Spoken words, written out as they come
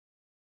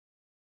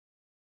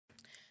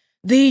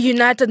The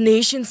United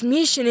Nations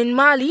mission in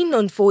Mali,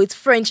 known for its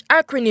French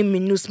acronym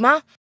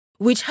MINUSMA,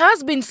 which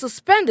has been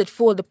suspended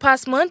for the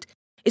past month,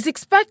 is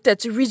expected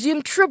to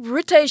resume troop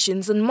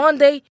rotations on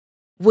Monday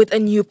with a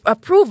new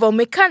approval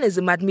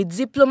mechanism amid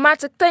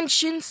diplomatic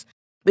tensions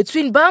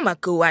between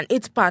Bamako and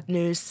its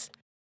partners.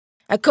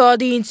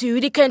 According to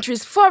the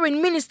country's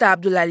Foreign Minister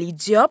Abdoulaye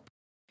Diop,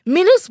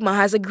 MINUSMA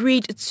has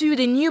agreed to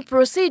the new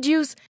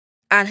procedures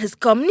and has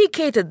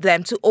communicated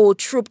them to all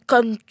troop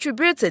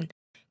contributing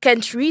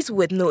countries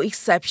with no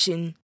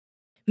exception.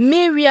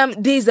 Miriam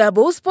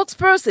Desabo,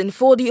 spokesperson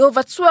for the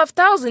over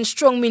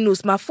 12,000-strong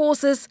MINUSMA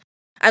forces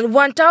and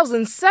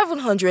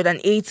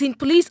 1,718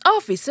 police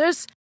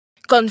officers,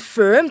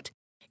 confirmed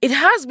it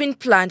has been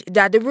planned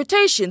that the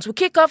rotations will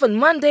kick off on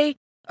Monday,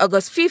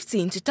 August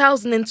 15,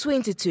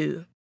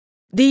 2022.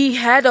 The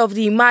head of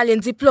the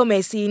Malian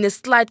diplomacy, in a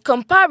slight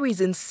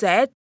comparison,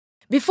 said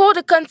before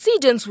the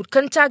contingents would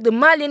contact the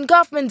Malian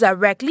government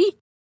directly,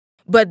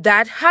 but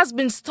that has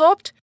been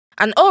stopped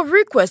and all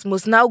requests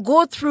must now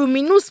go through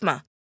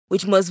MINUSMA,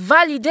 which must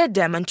validate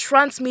them and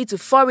transmit to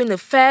Foreign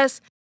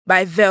Affairs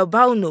by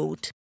verbal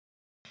note.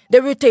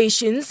 The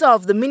rotations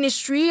of the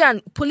ministry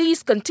and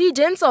police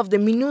contingents of the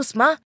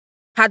MINUSMA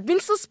had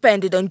been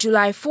suspended on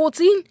July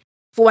 14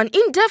 for an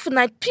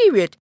indefinite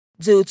period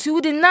due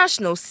to the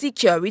national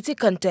security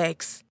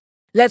context.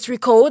 Let's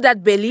recall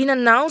that Berlin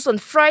announced on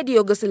Friday,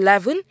 August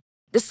 11,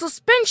 the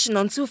suspension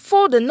until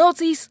further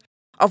notice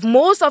of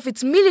most of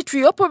its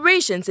military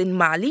operations in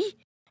Mali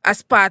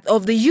as part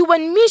of the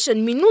UN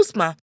mission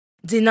MINUSMA,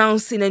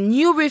 denouncing a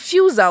new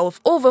refusal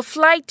of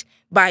overflight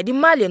by the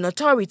Malian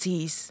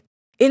authorities.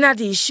 In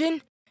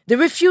addition, the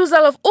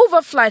refusal of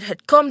overflight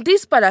had come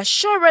despite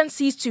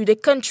assurances to the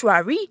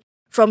contrary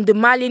from the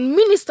Malian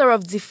Minister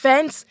of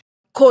Defense,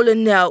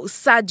 Colonel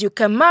Sadio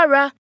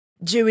Camara,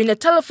 during a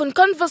telephone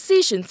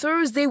conversation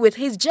Thursday with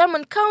his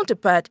German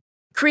counterpart,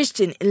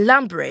 Christian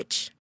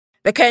Lambrecht.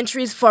 The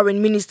country's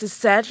foreign minister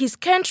said his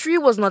country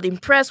was not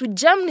impressed with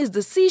Germany's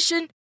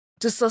decision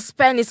to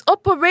suspend its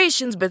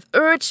operations but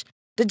urged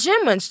the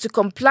Germans to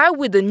comply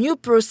with the new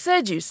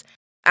procedures,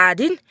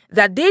 adding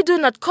that they do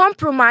not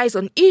compromise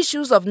on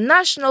issues of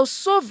national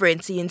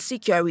sovereignty and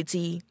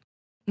security.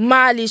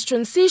 Mali's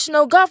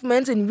transitional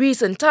government in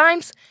recent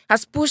times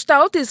has pushed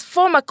out its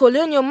former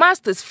colonial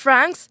masters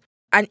France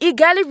and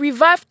eagerly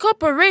revived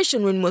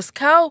cooperation with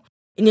Moscow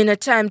in an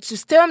attempt to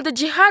stem the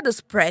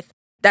jihadist threat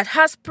that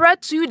has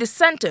spread to the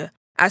center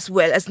as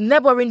well as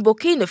neighboring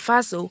Burkina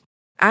Faso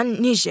and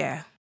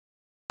Niger.